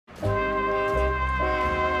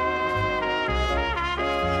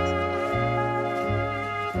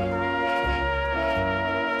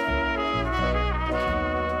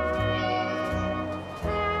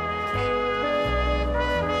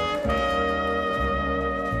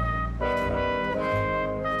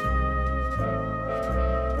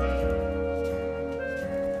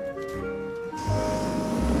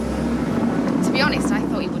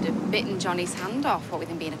bitten Johnny's hand off, what with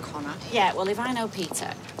him being a conner. Yeah, well, if I know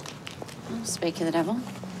Peter... Well, speak of the devil.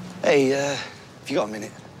 Hey, have you got a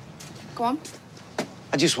minute? Go on.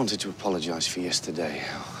 I just wanted to apologise for yesterday.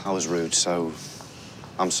 I was rude, so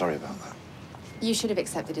I'm sorry about that. You should have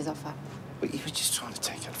accepted his offer. But you were just trying to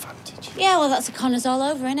take advantage. Yeah, well, that's the Connors all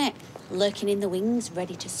over, innit? Lurking in the wings,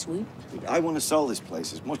 ready to swoop. I want to sell this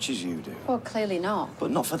place as much as you do. Well, clearly not. But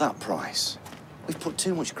not for that price. We've put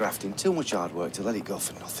too much graft in, too much hard work to let it go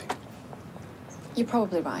for nothing. You're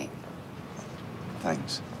probably right.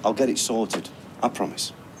 Thanks. I'll get it sorted. I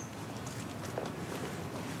promise.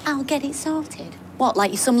 I'll get it sorted. What,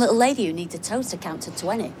 like you're some little lady who needs a toast to count to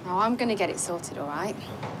 20? Oh, I'm going to get it sorted, all right?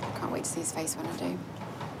 Can't wait to see his face when I do.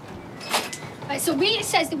 Right, so Rita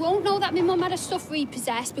says they won't know that my mum had her stuff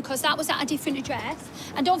repossessed because that was at a different address.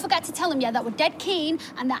 And don't forget to tell them, yeah, that we're dead keen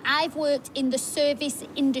and that I've worked in the service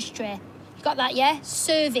industry. You got that, yeah?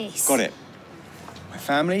 Service. Got it. My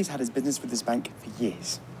family's had his business with this bank for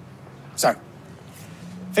years. So,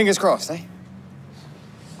 fingers crossed, eh?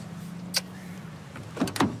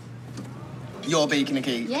 You're baking a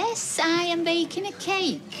cake? Yes, I am baking a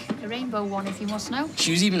cake. A rainbow one, if you must know.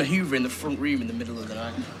 She was even a hoover in the front room in the middle of the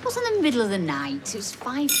night. It wasn't the middle of the night. It was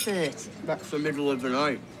 5:30. That's the middle of the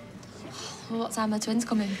night. Well, what time are twins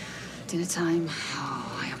coming? Dinner time.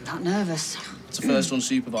 Oh, I am that nervous. It's the first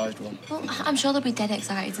unsupervised one. Well, I'm sure they'll be dead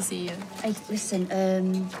excited to see you. Hey, listen,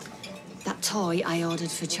 that toy I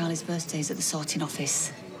ordered for Charlie's birthday's at the sorting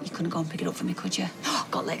office. You couldn't go and pick it up for me, could you?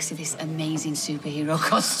 Got Lexi this amazing superhero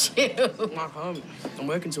costume. I can't. I'm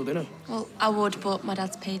working till dinner. Well, I would, but my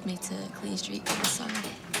dad's paid me to clean street clean, sorry.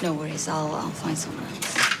 No worries, I'll find someone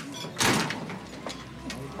else.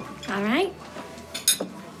 All right.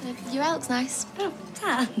 Your hair looks nice. Oh,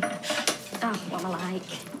 Dan. Oh, what am I like?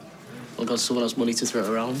 I've got someone else money to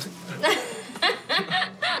throw around.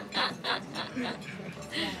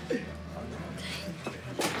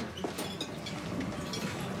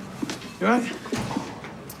 You all right?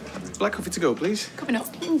 Black coffee to go, please. Coming up.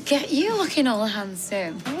 Get you looking all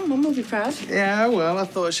handsome. Oh, Mum will be proud. Yeah, well, I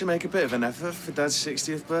thought I should make a bit of an effort for Dad's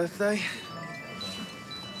 60th birthday.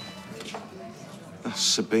 Oh,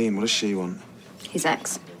 Sabine, what does she want? His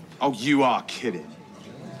ex. Oh, you are kidding.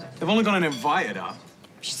 They've only gone and invited her.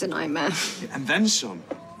 She's a nightmare. And then some.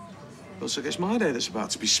 Looks like it's my day that's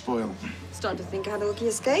about to be spoiled. Starting to think I had a lucky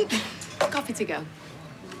escape. Coffee to go.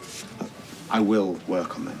 I will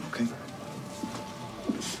work on them, OK?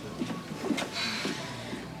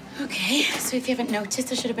 OK, so if you haven't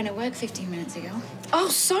noticed, I should have been at work 15 minutes ago. Oh,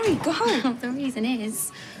 sorry, go. The reason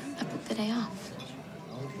is I booked the day off.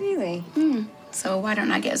 Really? So why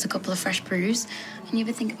don't I get us a couple of fresh brews and you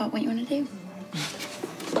would think about what you want to do?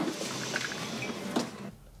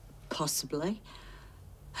 Possibly.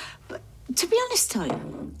 But to be honest,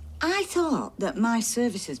 Toya, I thought that my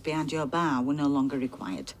services behind your bar were no longer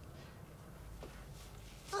required.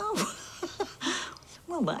 Oh,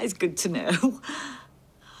 well, that is good to know.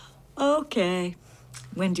 OK.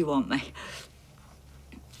 When do you want me?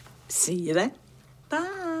 See you then.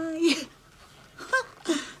 Bye.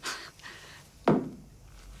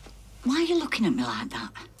 Why are you looking at me like that?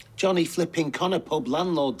 Johnny flipping Connor pub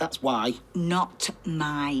landlord, that's why. Not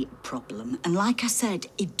my problem. And like I said,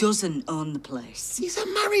 he doesn't own the place. He's a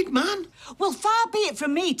married man. Well, far be it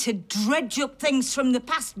from me to dredge up things from the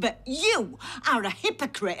past, but you are a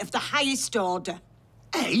hypocrite of the highest order.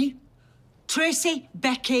 Eh? Tracy,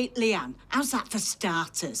 Becky, Leanne. How's that for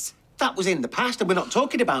starters? That was in the past, and we're not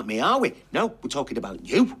talking about me, are we? No, we're talking about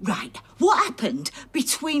you. Right. What happened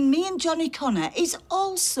between me and Johnny Connor is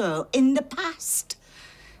also in the past.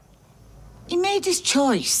 He made his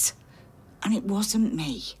choice, and it wasn't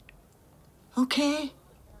me. OK?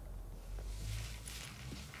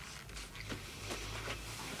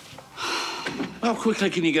 How quickly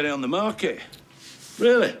can you get it on the market?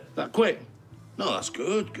 Really? That quick? No, that's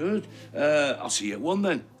good, good. I'll see you at 1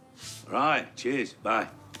 then. All right, cheers, bye.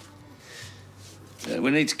 We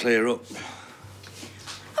need to clear up.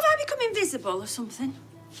 Have I become invisible or something?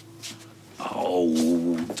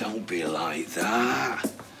 Oh, don't be like that.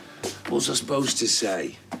 What's I supposed to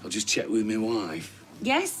say? I'll just check with my wife.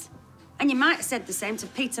 Yes. And you might have said the same to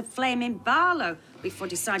Peter Flaming Barlow before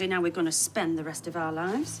deciding how we're going to spend the rest of our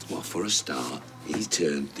lives. Well, for a start, he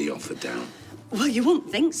turned the offer down. Well, you wouldn't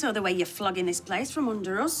think so, the way you're flogging this place from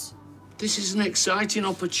under us. This is an exciting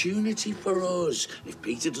opportunity for us. If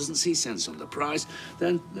Peter doesn't see sense on the price,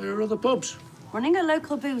 then there are other pubs. Running a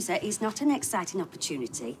local boozer is not an exciting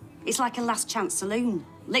opportunity. It's like a last chance saloon,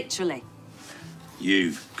 literally.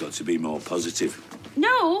 You've got to be more positive.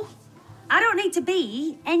 No, I don't need to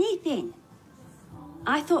be anything.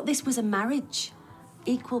 I thought this was a marriage,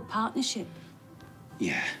 equal partnership.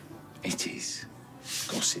 Yeah, It is. Of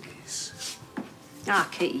course it is.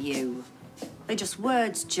 Hark at you. They're just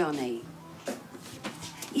words, Johnny.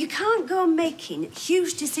 You can't go making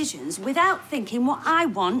huge decisions without thinking what I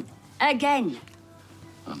want again.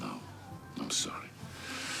 I know. I'm sorry.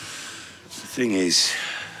 The thing is,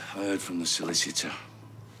 I heard from the solicitor.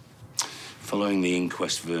 Following the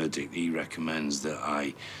inquest verdict, he recommends that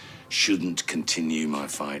I shouldn't continue my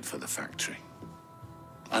fight for the factory.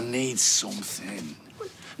 I need something.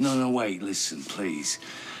 No, wait, listen, please.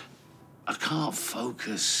 I can't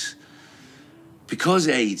focus. Because,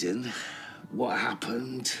 Aidan, what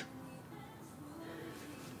happened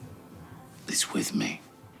is with me.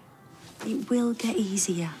 It will get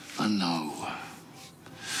easier. I know.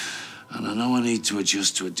 And I know I need to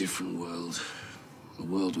adjust to a different world. A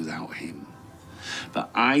world without him. But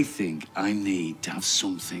I think I need to have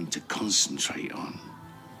something to concentrate on.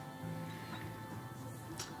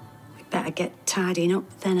 We better get tidying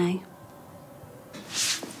up then, eh?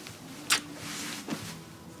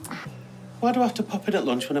 Why do I have to pop in at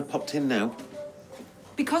lunch when I've popped in now?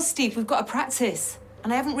 Because, Steve, we've got to practice.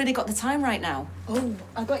 And I haven't really got the time right now. Oh,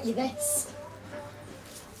 I got you this.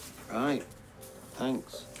 Right.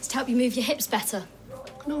 Thanks. It's to help you move your hips better.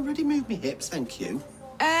 I can already move my hips, thank you.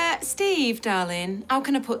 Steve, darling, how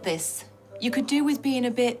can I put this? You could do with being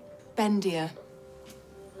a bit bendier.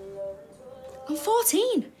 I'm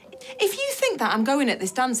 14. If you think that I'm going at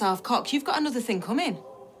this dance half-cocked, you've got another thing coming.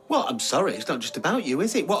 Well, I'm sorry, it's not just about you,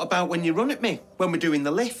 is it? What about when you run at me? When we're doing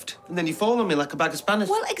the lift, and then you fall on me like a bag of spanners?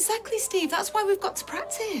 Well, exactly, Steve. That's why we've got to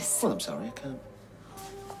practice. Well, I'm sorry, I can't.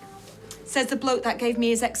 Says the bloke that gave me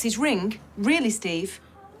his ex's ring. Really, Steve?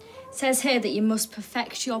 Says here that you must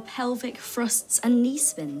perfect your pelvic thrusts and knee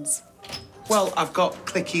spins. Well, I've got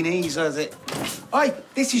clicky knees, has it? Oi,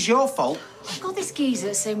 this is your fault. I've got this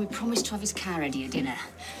geezer saying we promised to have his car ready at dinner.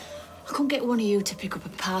 I couldn't get one of you to pick up a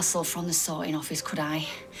parcel from the sorting office, could I?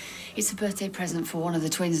 It's a birthday present for one of the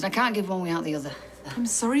twins, and I can't give one without the other. I'm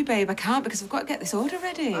sorry, babe, I can't because I've got to get this order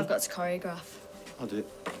ready. I've got to choreograph. I'll do it.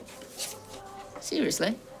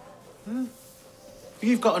 Seriously?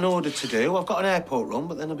 You've got an order to do. I've got an airport run,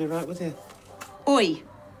 but then I'll be right with you. Oi.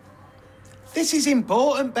 This is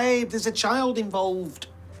important, babe. There's a child involved.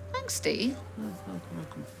 Thanks, Steve.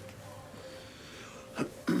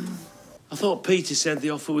 I thought Peter said the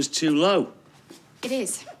offer was too low. It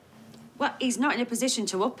is. Well, he's not in a position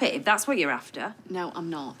to up it, if that's what you're after. No, I'm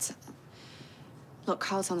not. Look,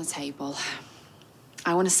 cards on the table.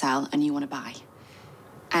 I want to sell and you want to buy.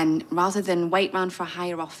 And rather than wait round for a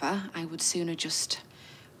higher offer, I would sooner just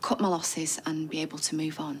cut my losses and be able to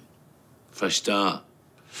move on. Fresh start.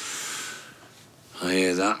 I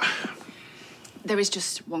hear that. There is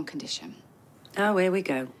just one condition. Oh, here we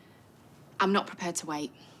go. I'm not prepared to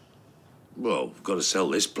wait. Well, we've got to sell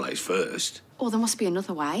this place first. Oh, there must be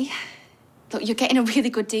another way. Look, you're getting a really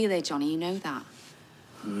good deal here, Johnny. You know that.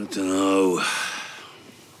 I don't know.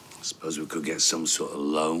 I suppose we could get some sort of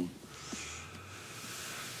loan.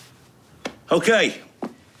 OK.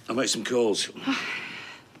 I'll make some calls.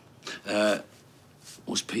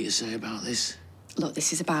 What's Peter say about this? Look,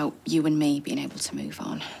 this is about you and me being able to move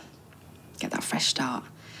on. Get that fresh start.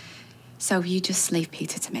 So you just leave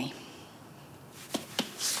Peter to me.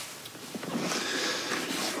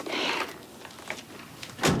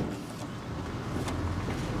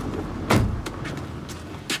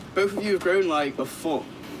 Both of you have grown like a foot.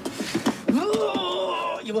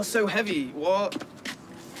 Oh, you are so heavy. What?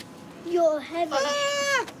 You're heavy.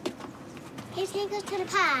 Can you take us to the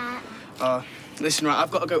park? Listen, right,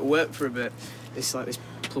 I've got to go to work for a bit. It's like this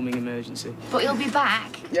plumbing emergency. But he'll be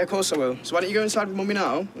back. Yeah, of course I will. So why don't you go inside with Mummy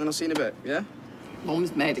now, and I'll see you in a bit, yeah?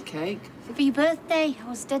 Mum's made a cake. For your birthday, I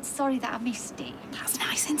was dead sorry that I missed it. That's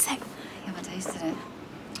nice, isn't it? You haven't tasted it.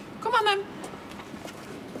 Come on, then.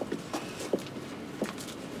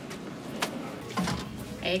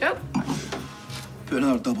 There you go. Put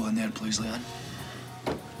another double in there, please, Leanne.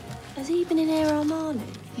 Has he been in here all morning?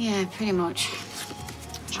 Yeah, pretty much.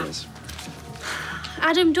 Cheers.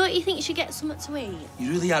 Adam, don't you think you should get something to eat?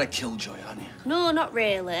 You really are a killjoy, aren't you? No, not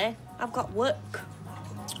really. I've got work.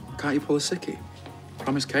 Can't you pull a sickie?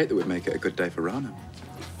 Promised Kate that we'd make it a good day for Rana.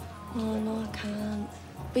 Oh, no, I can't.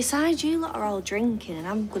 Besides, you lot are all drinking, and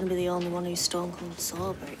I'm going to be the only one who's stone cold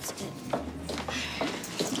sober. It's a bit...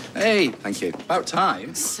 Hey, thank you. About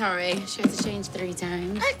time. Sorry, she had to change 3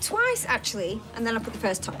 times. Twice, actually. And then I put the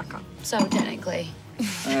first top back on. So technically.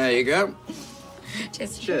 There you go.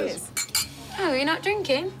 Cheers. Cheers. Oh, you're not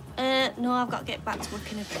drinking? No, I've got to get back to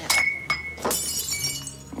work in a bit.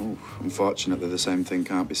 Oh, unfortunately, the same thing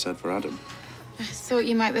can't be said for Adam. I thought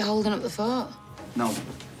you might be holding up the fort. No,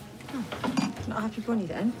 Not a happy bunny,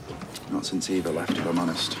 then? not since Eva left, if I'm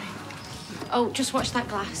honest. Oh, just watch that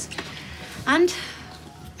glass. And?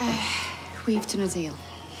 We've done a deal.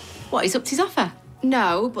 What, he's upped his offer?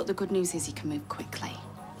 No, but the good news is he can move quickly.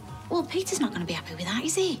 Well, Peter's not going to be happy with that,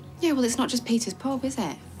 is he? Yeah, well, it's not just Peter's pub, is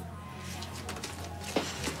it?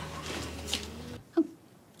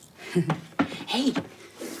 Hey,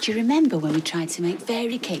 do you remember when we tried to make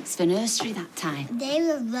fairy cakes for nursery that time? They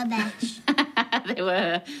were rubbish.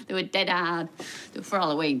 They were dead hard. They were for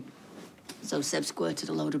Halloween. So Seb squirted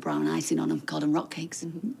a load of brown icing on them, called them rock cakes.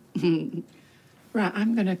 Right,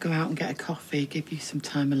 I'm going to go out and get a coffee, give you some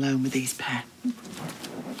time alone with these pair.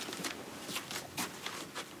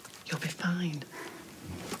 You'll be fine.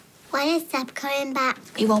 When is Seb coming back?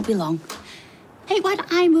 He won't be long. Hey, why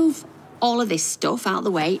don't I move all of this stuff out of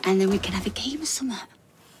the way and then we can have a game or something?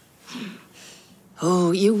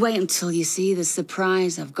 Oh, you wait until you see the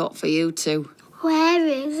surprise I've got for you two. Where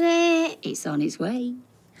is it? It's on its way.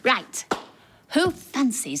 Right. Who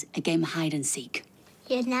fancies a game of hide and seek?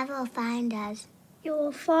 You'd never find us.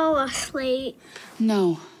 You'll fall asleep.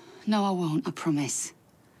 No, I won't, I promise.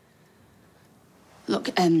 Look,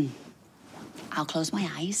 I'll close my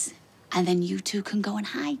eyes and then you two can go and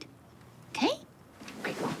hide. Okay?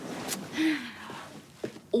 Right.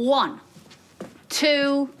 1,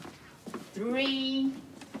 2, 3,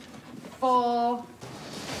 4.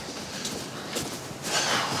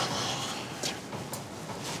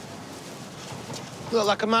 Look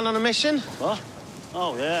like a man on a mission. What?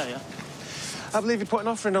 Oh, yeah. I believe you put an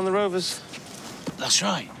offering on the Rovers. That's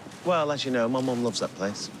right. Well, as you know, my mum loves that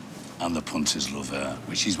place. And the punters love her,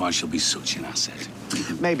 which is why she'll be such an asset.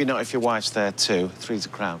 Maybe not if your wife's there too. Three's a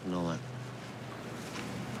crowd and all that.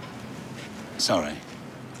 Sorry.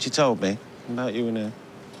 She told me about you and her.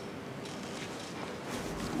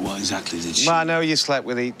 What exactly did she... Well, I know you slept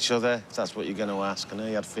with each other, if that's what you're going to ask. I know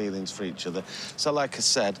you had feelings for each other. So, like I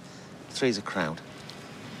said, three's a crowd.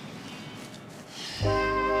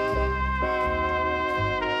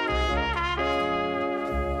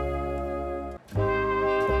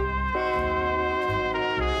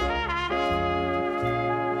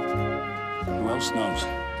 Who else knows?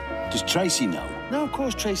 Does Tracy know? No, of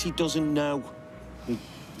course Tracy doesn't know.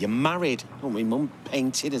 You're married. Oh, my mum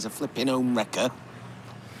painted as a flipping home wrecker.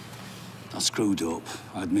 I screwed up,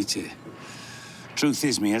 I admit it. Truth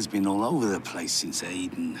is, my head's been all over the place since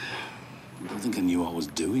Aiden. I don't think I knew what I was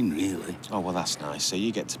doing, really. Oh, well, that's nice. So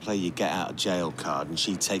you get to play your get-out-of-jail card and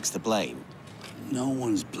she takes the blame? No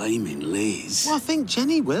one's blaming Liz. Well, I think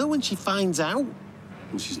Jenny will when she finds out.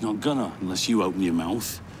 Well, she's not gonna, unless you open your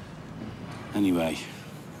mouth. Anyway,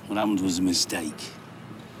 what happened was a mistake.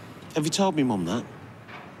 Have you told me, Mum, that?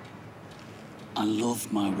 I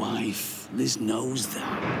love my wife. Liz knows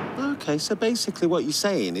that. OK, so basically what you're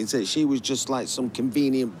saying is that she was just like some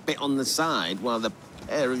convenient bit on the side while the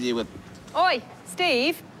pair of you were... Oi,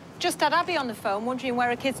 Steve. Just had Abby on the phone wondering where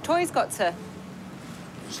her kid's toys got to.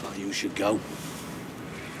 Looks like you should go.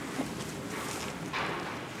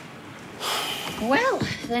 Well,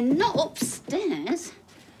 they're not upstairs.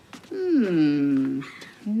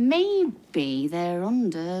 Maybe they're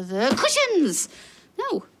under the cushions.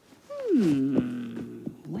 No.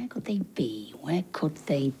 Where could they be? Where could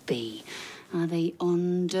they be? Are they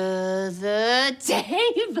under the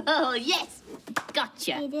table? Yes,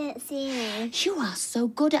 gotcha. You didn't see me. You are so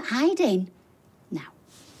good at hiding. Now,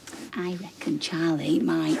 I reckon Charlie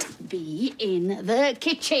might be in the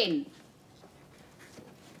kitchen.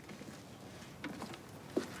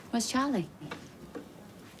 Where's Charlie?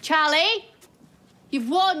 Charlie? You've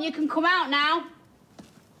won, you can come out now.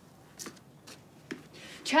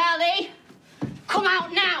 Charlie, come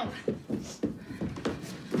out now.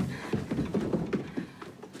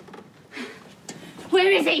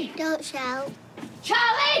 Where is he? Don't shout.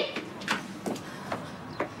 Charlie!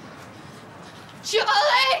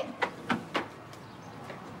 Charlie!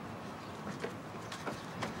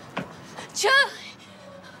 Charlie!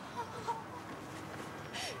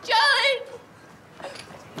 Charlie!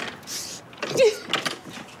 Charlie!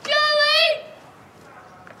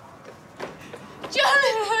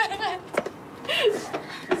 Charlie!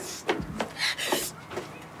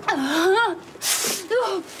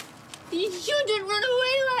 Oh, you didn't run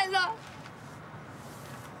away like that.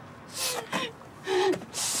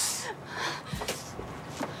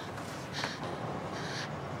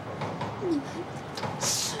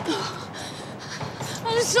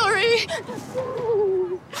 I'm sorry.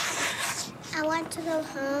 I want to go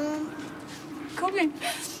home. Come in.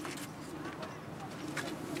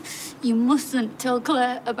 You mustn't tell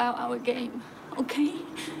Claire about our game, okay?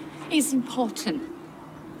 It's important,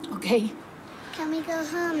 okay? Can we go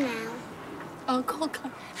home now? I'll call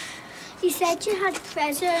Claire. You said you had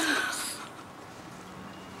presents.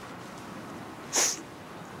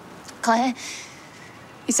 Claire,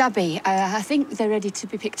 it's Abby. I think they're ready to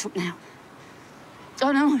be picked up now.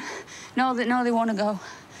 Oh, no, they want to go.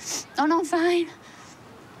 Oh, no, fine.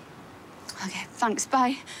 Okay, thanks,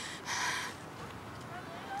 bye.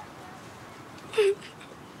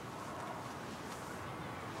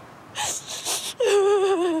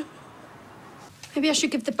 Maybe I should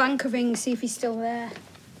give the bank a ring, see if he's still there.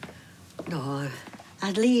 No,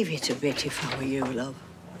 I'd leave it a bit if I were you, love.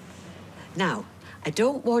 Now, I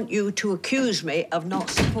don't want you to accuse me of not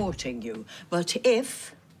supporting you, but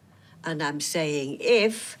if, and I'm saying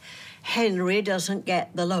if, Henry doesn't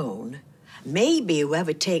get the loan, maybe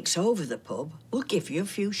whoever takes over the pub will give you a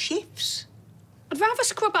few shifts. I'd rather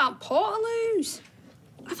scrub out Portaloos.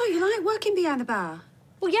 I thought you liked working behind the bar.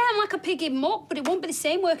 Well, yeah, I'm like a pig in muck, but it won't be the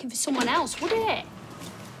same working for someone else, would it?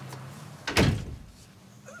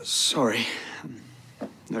 Sorry.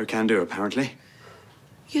 No can do, apparently.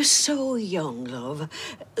 You're so young, love.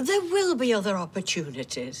 There will be other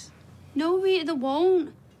opportunities. No, Rita, there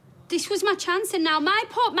won't. This was my chance, and now my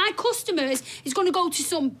customers is going to go to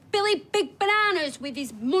some Billy Big Bananas with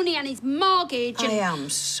his money and his mortgage. And... I am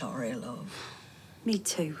sorry, love. Me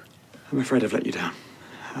too. I'm afraid I've let you down.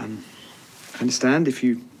 I understand if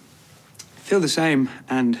you feel the same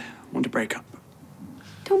and want to break up.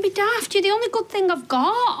 Don't be daft. You're the only good thing I've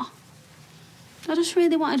got. I just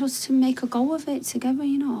really wanted us to make a go of it together,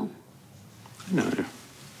 you know. No.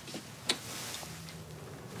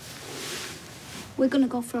 We're going to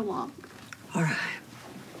go for a walk. All right.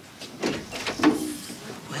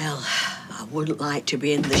 Well, I wouldn't like to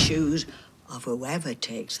be in the shoes of whoever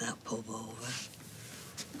takes that pub over.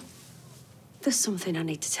 There's something I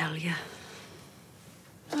need to tell you.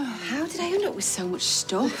 Oh, how did I end up with so much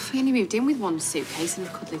stuff? I only moved in with one suitcase and a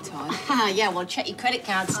cuddly toy. Yeah, well, check your credit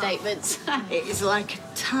card statements. It is like a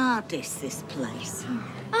TARDIS, this place.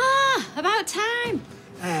 About time.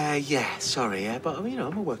 Yeah, sorry, but, you know,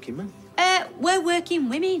 I'm a working man. We're working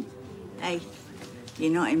women. Hey,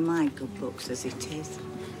 you're not in my good books as it is.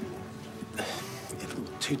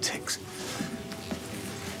 2 ticks.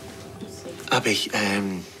 Abby,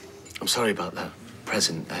 I'm sorry about that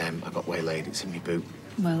present. I got waylaid. It's in my boot.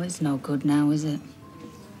 Well, it's no good now, is it?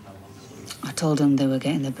 I told them they were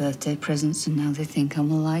getting their birthday presents and now they think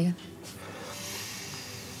I'm a liar.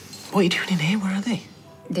 What are you doing in here? Where are they?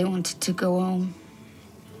 They wanted to go home.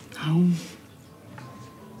 Home.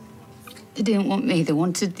 They didn't want me. They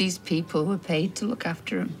wanted these people who were paid to look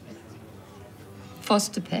after them.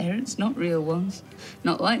 Foster parents, not real ones.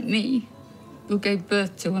 Not like me, who gave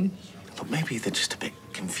birth to them. But maybe they're just a bit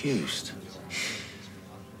confused.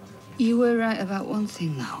 You were right about one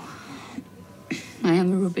thing, though. I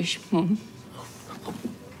am a rubbish mum.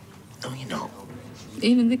 No, you're not.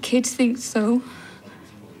 Even the kids think so.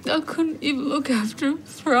 I couldn't even look after them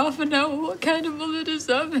for half an hour. What kind of mother does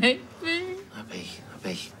that make me? Abby.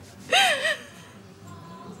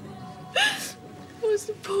 What's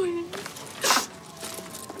the point?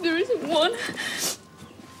 There isn't one.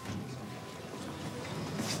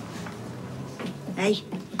 Hey,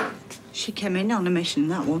 she came in on a mission,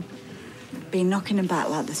 that one. Been knocking about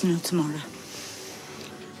like there's no tomorrow.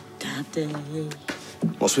 Daddy.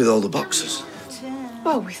 What's with all the boxes?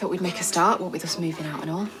 Well, we thought we'd make a start, what with us moving out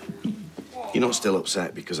and all. You're not still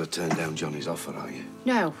upset because I turned down Johnny's offer, are you?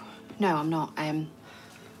 No, I'm not.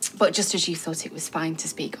 But just as you thought it was fine to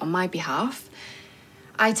speak on my behalf,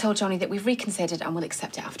 I told Johnny that we've reconsidered and we'll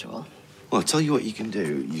accept it after all. Well, I'll tell you what you can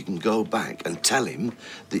do. You can go back and tell him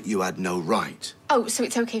that you had no right. Oh, so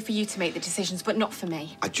it's okay for you to make the decisions, but not for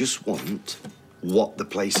me? I just want what the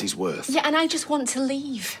place is worth. Yeah, and I just want to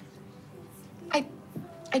leave.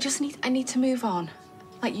 I need to move on,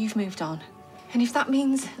 like you've moved on. And if that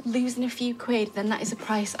means losing a few quid, then that is a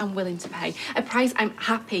price I'm willing to pay. A price I'm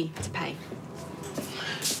happy to pay.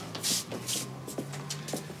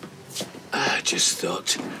 I just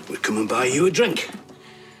thought we'd come and buy you a drink.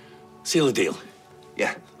 Seal the deal.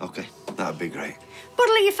 Yeah, OK. That'd be great.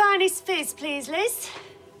 Bottle of your finest fizz, please, Liz.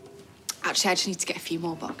 Actually, I just need to get a few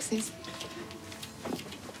more boxes.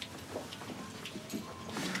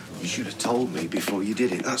 You should have told me before you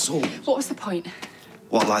did it, that's all. What was the point?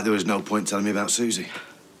 What, like there was no point telling me about Susie?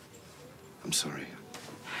 I'm sorry.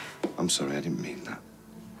 I'm sorry, I didn't mean that.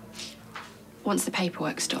 Once the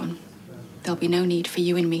paperwork's done, there'll be no need for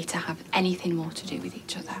you and me to have anything more to do with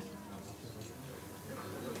each other.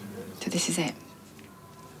 So this is it.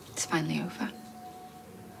 It's finally over.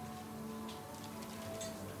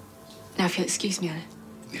 Now, if you'll excuse me, Anna.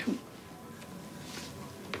 Yeah.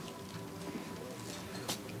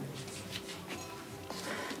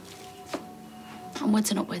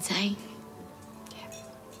 Onwards and upwards, eh?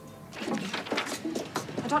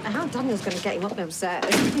 I don't don't know how Daniel's going to get him up them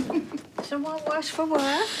stairs. Someone worse for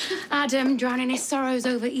wear? Adam drowning his sorrows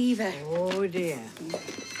over Eva. Oh, dear.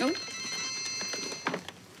 Oh.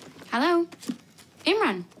 Hello?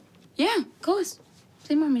 Imran? Yeah, of course.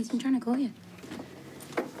 Imran's been trying to call you.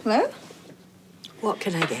 Hello? What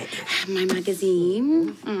can I get you? My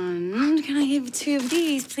magazine. And can I have 2 of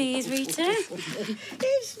these, please, Rita?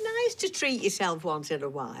 It's nice to treat yourself once in a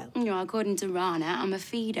while. You know, according to Rana, I'm a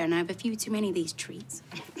feeder and I have a few too many of these treats.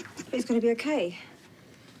 It's going to be okay.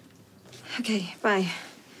 Okay, bye.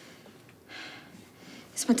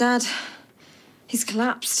 It's my dad. He's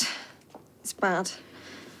collapsed. It's bad.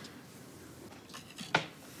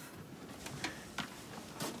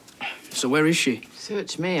 So where is she?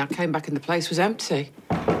 Search me. I came back and the place was empty.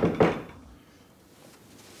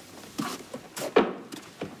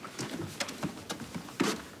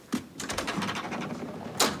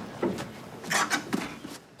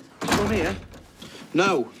 Come here.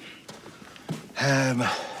 No.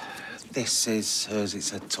 This is hers.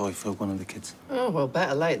 It's a toy for one of the kids. Oh, well,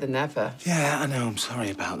 better late than never. Yeah, I know. I'm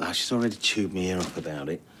sorry about that. She's already chewed me ear up about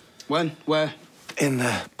it. When? Where? In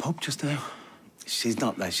the pub just now. She's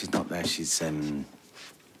not there. She's not there. She's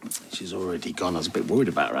already gone. I was a bit worried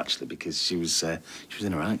about her, actually, because she was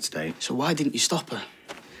in a right state. So why didn't you stop her?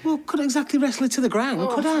 Well, couldn't exactly wrestle her to the ground,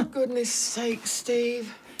 could I? For goodness sake,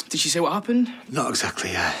 Steve. Did she say what happened? Not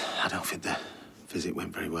exactly. I don't think the visit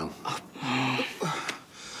went very well.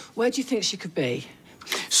 Where do you think she could be?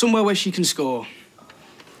 Somewhere where she can score.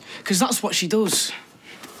 Because that's what she does.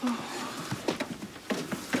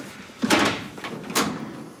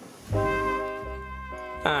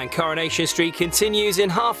 And Coronation Street continues in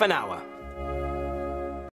half an hour.